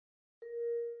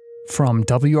From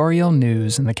WREL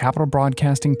News and the Capital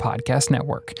Broadcasting Podcast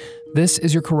Network, this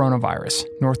is your Coronavirus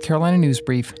North Carolina News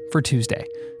Brief for Tuesday,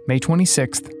 May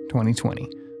 26th, 2020.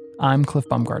 I'm Cliff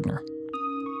Baumgardner.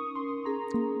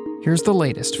 Here's the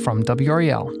latest from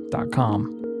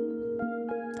WREL.com.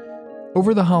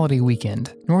 Over the holiday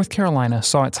weekend, North Carolina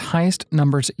saw its highest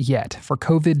numbers yet for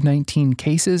COVID-19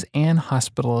 cases and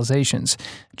hospitalizations,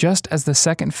 just as the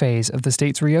second phase of the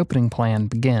state's reopening plan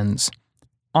begins.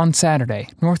 On Saturday,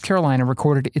 North Carolina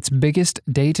recorded its biggest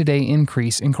day-to-day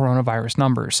increase in coronavirus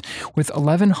numbers, with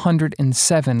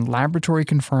 1,107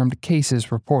 laboratory-confirmed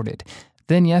cases reported.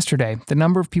 Then yesterday, the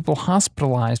number of people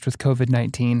hospitalized with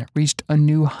COVID-19 reached a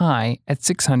new high at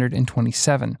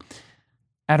 627.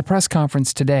 At a press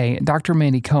conference today, Dr.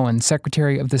 Mandy Cohen,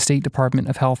 Secretary of the State Department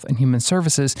of Health and Human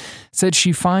Services, said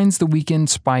she finds the weekend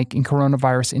spike in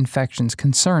coronavirus infections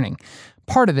concerning.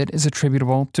 Part of it is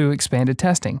attributable to expanded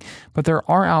testing, but there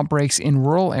are outbreaks in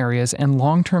rural areas and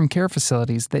long-term care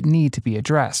facilities that need to be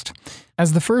addressed.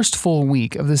 As the first full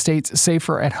week of the state's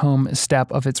safer-at-home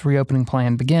step of its reopening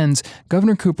plan begins,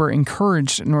 Governor Cooper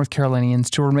encouraged North Carolinians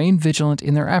to remain vigilant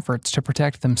in their efforts to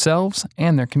protect themselves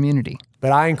and their community.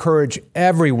 But I encourage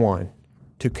everyone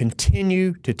to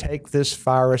continue to take this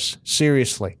virus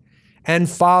seriously and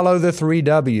follow the 3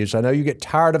 W's. I know you get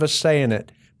tired of us saying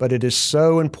it, but it is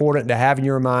so important to have in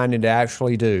your mind and to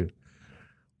actually do.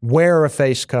 Wear a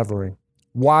face covering,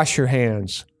 wash your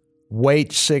hands,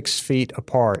 wait 6 feet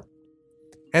apart.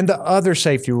 And the other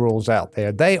safety rules out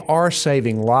there, they are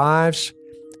saving lives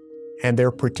and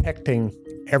they're protecting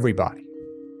everybody.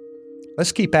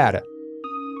 Let's keep at it.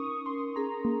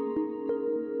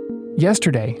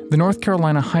 Yesterday, the North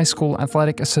Carolina High School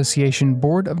Athletic Association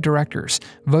Board of Directors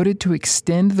voted to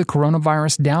extend the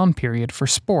coronavirus down period for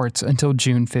sports until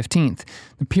June 15th.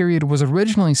 The period was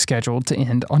originally scheduled to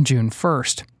end on June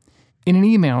 1st. In an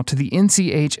email to the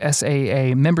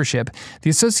NCHSAA membership, the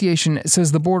association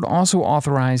says the board also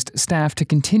authorized staff to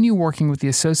continue working with the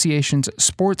association's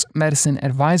Sports Medicine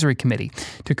Advisory Committee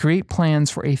to create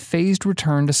plans for a phased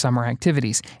return to summer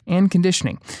activities and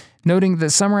conditioning, noting that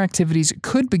summer activities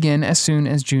could begin as soon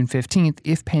as June 15th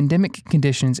if pandemic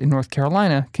conditions in North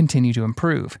Carolina continue to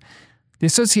improve. The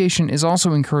association is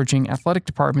also encouraging athletic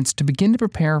departments to begin to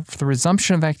prepare for the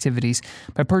resumption of activities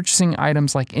by purchasing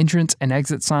items like entrance and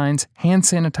exit signs, hand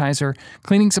sanitizer,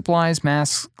 cleaning supplies,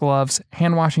 masks, gloves,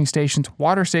 hand washing stations,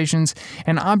 water stations,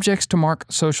 and objects to mark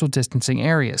social distancing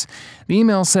areas. The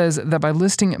email says that by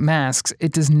listing masks,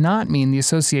 it does not mean the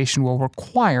association will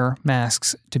require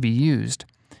masks to be used.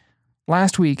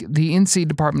 Last week, the NC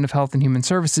Department of Health and Human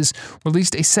Services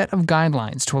released a set of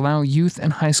guidelines to allow youth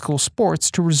and high school sports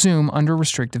to resume under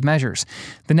restrictive measures.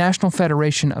 The National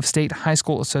Federation of State High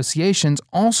School Associations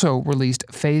also released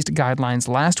phased guidelines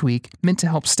last week meant to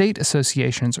help state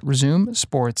associations resume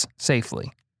sports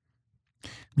safely.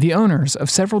 The owners of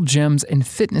several gyms and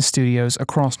fitness studios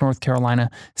across North Carolina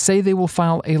say they will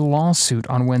file a lawsuit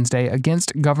on Wednesday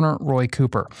against Governor Roy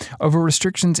Cooper over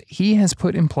restrictions he has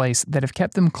put in place that have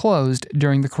kept them closed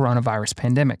during the coronavirus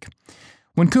pandemic.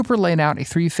 When Cooper laid out a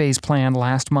 3-phase plan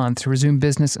last month to resume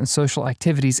business and social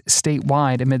activities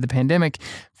statewide amid the pandemic,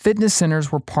 fitness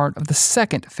centers were part of the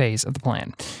second phase of the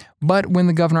plan. But when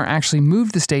the governor actually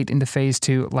moved the state into Phase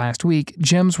 2 last week,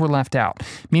 gyms were left out,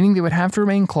 meaning they would have to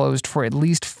remain closed for at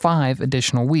least 5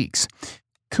 additional weeks.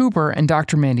 Cooper and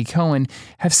Dr. Mandy Cohen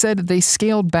have said they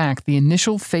scaled back the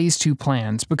initial Phase 2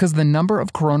 plans because the number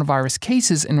of coronavirus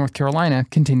cases in North Carolina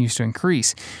continues to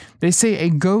increase. They say a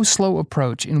go-slow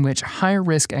approach in which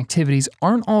higher-risk activities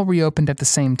aren't all reopened at the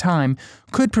same time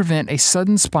could prevent a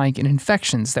sudden spike in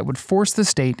infections that would force the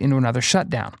state into another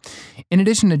shutdown. In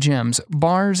addition to gyms,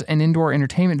 bars and indoor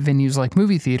entertainment venues like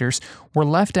movie theaters were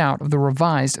left out of the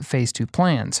revised Phase 2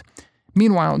 plans.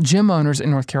 Meanwhile, gym owners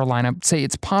in North Carolina say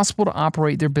it's possible to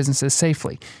operate their businesses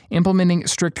safely, implementing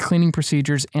strict cleaning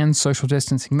procedures and social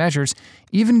distancing measures,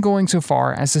 even going so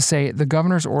far as to say the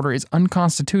governor's order is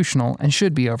unconstitutional and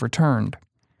should be overturned.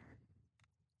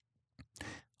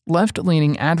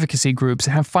 Left-leaning advocacy groups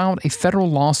have filed a federal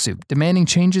lawsuit demanding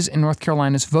changes in North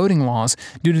Carolina's voting laws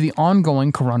due to the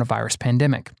ongoing coronavirus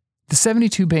pandemic. The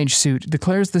 72-page suit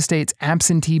declares the state's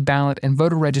absentee ballot and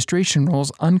voter registration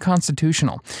rules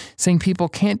unconstitutional, saying people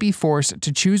can't be forced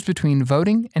to choose between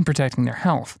voting and protecting their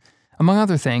health. Among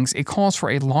other things, it calls for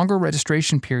a longer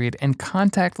registration period and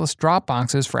contactless drop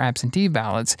boxes for absentee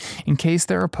ballots in case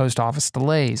there are post office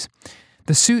delays.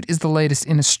 The suit is the latest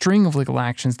in a string of legal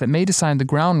actions that may decide the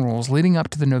ground rules leading up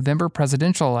to the November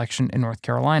presidential election in North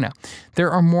Carolina.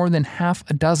 There are more than half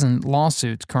a dozen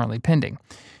lawsuits currently pending.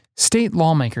 State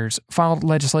lawmakers filed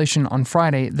legislation on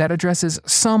Friday that addresses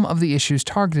some of the issues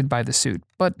targeted by the suit,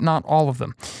 but not all of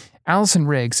them. Allison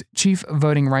Riggs, Chief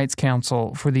Voting Rights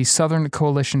Counsel for the Southern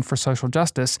Coalition for Social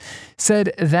Justice,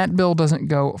 said that bill doesn't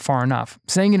go far enough,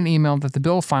 saying in an email that the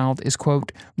bill filed is,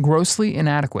 quote, grossly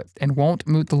inadequate and won't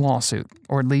moot the lawsuit,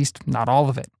 or at least not all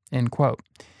of it, end quote.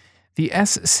 The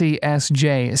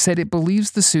SCSJ said it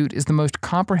believes the suit is the most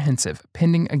comprehensive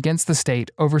pending against the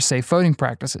state over safe voting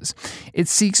practices. It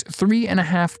seeks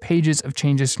 3.5 pages of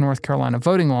changes to North Carolina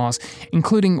voting laws,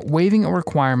 including waiving a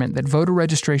requirement that voter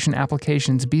registration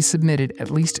applications be submitted at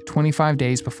least 25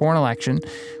 days before an election,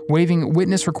 waiving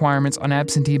witness requirements on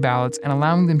absentee ballots and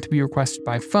allowing them to be requested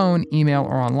by phone, email,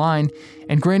 or online,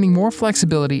 and granting more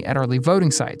flexibility at early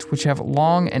voting sites, which have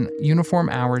long and uniform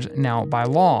hours now by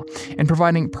law, and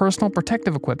providing personal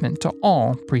protective equipment to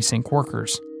all precinct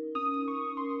workers.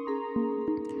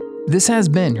 This has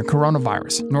been your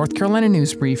Coronavirus North Carolina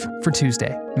News Brief for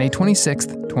Tuesday, May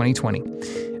 26th, 2020.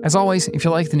 As always, if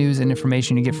you like the news and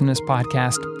information you get from this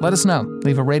podcast, let us know.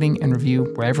 Leave a rating and review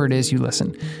wherever it is you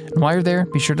listen. And while you're there,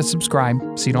 be sure to subscribe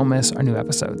so you don't miss our new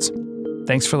episodes.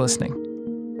 Thanks for listening.